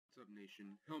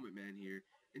Nation, Helmet Man here,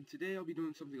 and today I'll be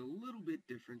doing something a little bit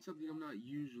different, something I'm not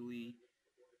usually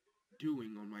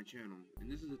doing on my channel, and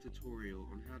this is a tutorial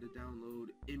on how to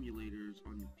download emulators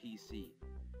on your PC.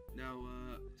 Now,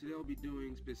 today I'll be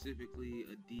doing specifically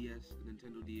a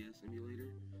Nintendo DS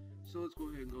emulator, so let's go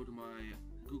ahead and go to my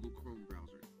Google Chrome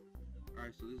browser.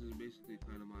 Alright, so this is basically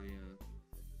kind of my,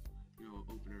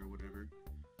 opener or whatever.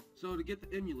 So to get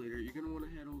the emulator, you're going to want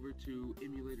to head over to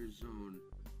Emulator Zone.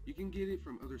 You can get it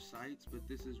from other sites, but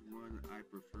this is one I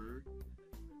prefer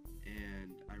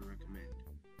and I recommend.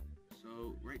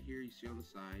 So right here you see on the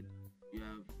side, you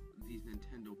have these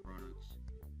Nintendo products,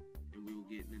 and we will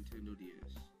get Nintendo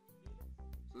DS.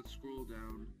 So let's scroll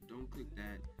down, don't click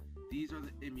that. These are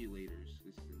the emulators.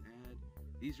 This is an ad.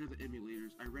 These are the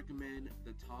emulators. I recommend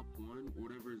the top one,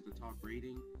 whatever is the top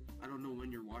rating. I don't know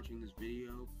when you're watching this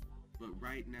video, but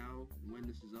right now, when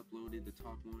this is uploaded, the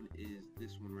top one is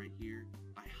this one right here.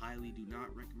 I highly do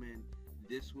not recommend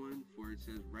this one, for it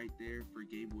says right there for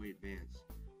Game Boy Advance.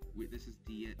 This is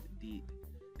the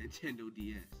Nintendo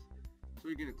DS. So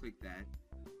you're going to click that.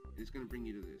 It's going to bring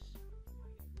you to this.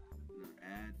 Another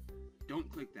ad.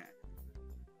 Don't click that.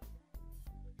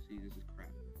 See, this is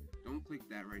crap. Don't click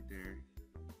that right there.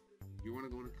 You're going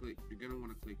to want to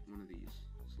click one of these.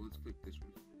 So let's click this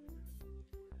one.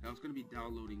 Now it's going to be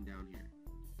downloading down here.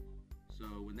 So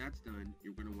when that's done,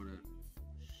 you're going to want to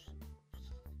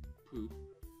poop,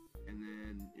 and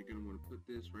then you're going to want to put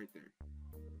this right there.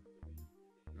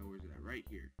 Now where's it at? Right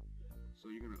here. So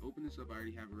you're going to open this up. I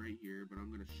already have it right here, but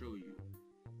I'm going to show you.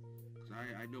 Because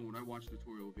I know when I watch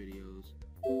tutorial videos,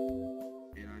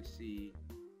 and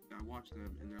I watch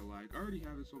them, and they're like, I already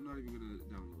have it, so I'm not even going to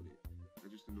download it.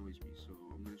 That just annoys me. So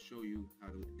I'm going to show you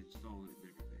how to install it and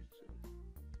everything. So.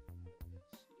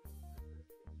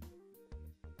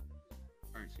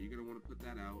 Alright, so you're going to want to put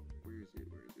that out. Where is it?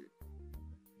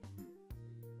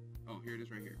 Oh, here it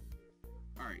is right here.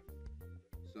 Alright,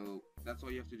 so that's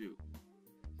all you have to do.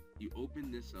 You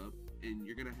open this up, and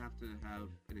you're going to have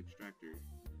an extractor.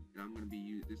 And I'm going to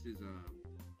be this is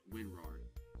a WinRAR.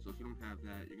 So if you don't have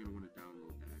that, you're going to want to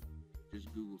download that.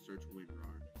 Just Google search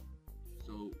WinRAR.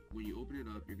 So when you open it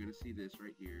up, you're going to see this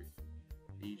right here.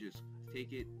 And you just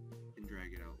take it and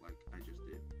drag it out like I just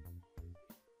did.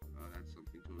 That's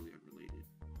something totally unrelated.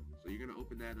 So you're going to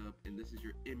open that up, and this is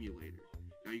your emulator.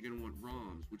 Now you're going to want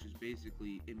ROMs, which is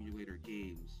basically emulator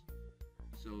games.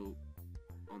 So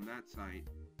on that site,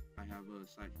 I have a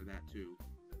site for that too,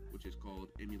 which is called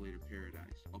Emulator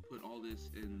Paradise. I'll put all this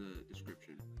in the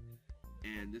description.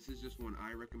 And this is just one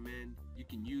I recommend. You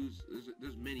can use,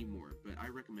 there's many more, but I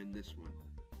recommend this one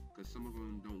because some of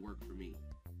them don't work for me.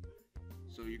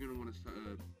 So you're going to want to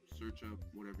search up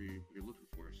whatever you're looking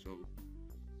for. So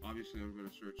obviously I'm going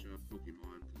to search up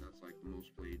Pokemon because that's like the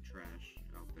most played trash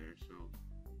out there. So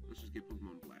let's just get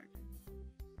Pokemon Black.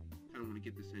 I don't want to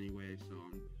get this anyway, so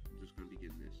I'm just going to be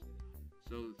getting this.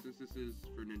 So since this is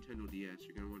for Nintendo DS,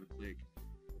 you're going to want to click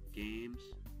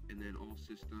Games, and then all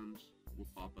systems will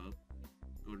pop up.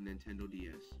 Go to Nintendo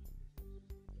DS.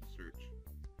 Search.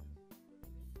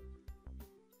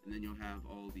 And then you'll have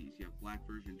all these. You have Black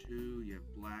version 2, you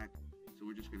have Black, so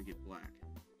we're just going to get Black.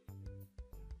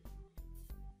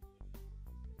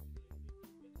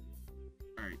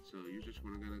 Alright, so you're just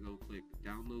going to go click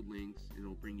download links, and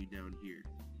it'll bring you down here.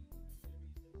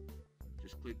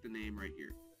 Just click the name right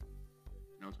here.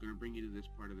 Now it's going to bring you to this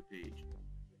part of the page.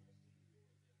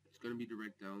 It's going to be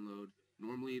direct download.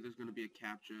 Normally there's going to be a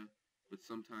CAPTCHA, but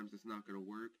sometimes it's not going to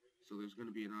work. So there's going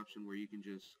to be an option where you can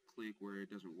just click where it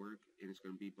doesn't work, and it's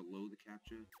going to be below the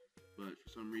CAPTCHA. But for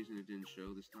some reason it didn't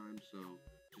show this time, so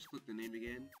just click the name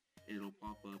again, and it'll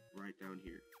pop up right down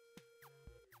here.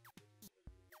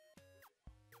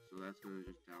 So that's going to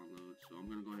just download. So I'm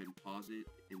going to go ahead and pause it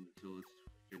until it's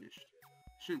finished.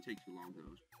 It shouldn't take too long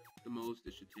though. The most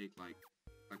it should take like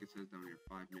it says down here,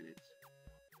 5 minutes.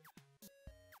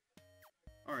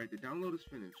 Alright, the download is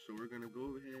finished, so we're going to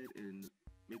go ahead and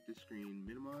make the screen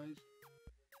minimized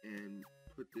and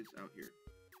put this out here.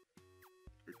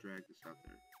 Or drag this out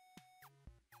there.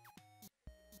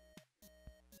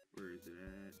 Where is it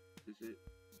at? Is this it?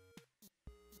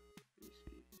 Let me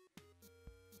see.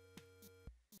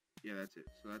 Yeah, that's it.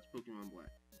 So that's Pokemon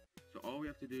Black. So all we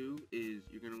have to do is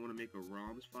you're going to want to make a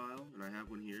ROMs file, and I have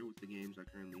one here with the games I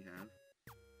currently have,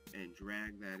 and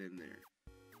drag that in there.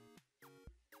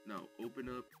 Now open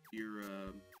up your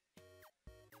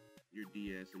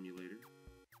DS emulator.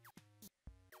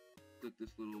 Click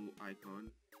this little icon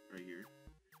right here,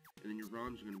 and then your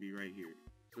ROMs are going to be right here.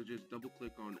 So just double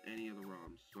click on any of the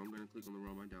ROMs. So I'm going to click on the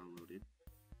ROM I downloaded,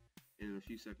 and in a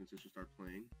few seconds it should start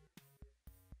playing.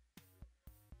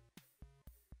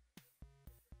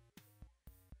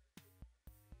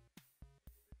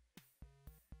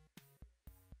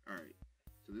 Alright,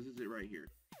 so this is it right here.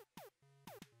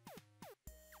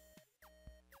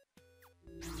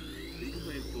 So you can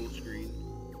play in full screen,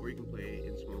 or you can play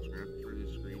in small screen. I prefer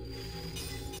this screen.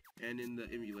 And in the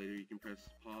emulator, you can press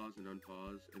pause and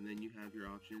unpause, and then you have your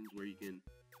options where you can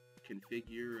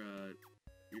configure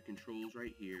your controls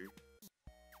right here,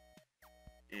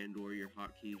 and or your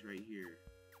hotkeys right here.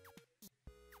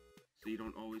 So you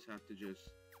don't always have to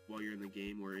just, while you're in the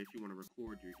game, or if you want to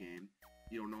record your game,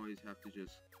 you don't always have to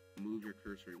just move your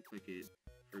cursor and click it.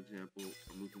 For example,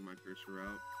 I'm moving my cursor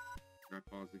out, and I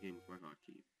pause the game with my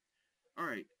hotkey.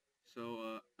 Alright,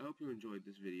 so I hope you enjoyed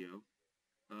this video.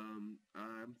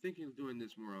 I'm thinking of doing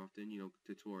this more often, you know,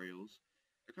 tutorials.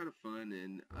 They're kind of fun,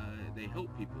 and they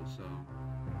help people, so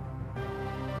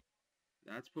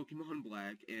that's Pokemon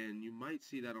Black, and you might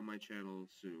see that on my channel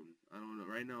soon. I don't know,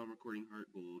 right now I'm recording Heart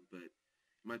Gold, but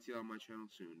you might see that on my channel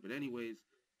soon. But anyways,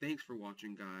 thanks for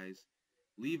watching, guys.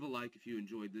 Leave a like if you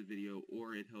enjoyed the video,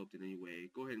 or it helped in any way.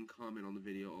 Go ahead and comment on the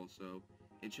video also,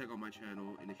 and check out my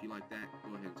channel, and if you like that,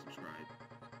 go ahead and subscribe.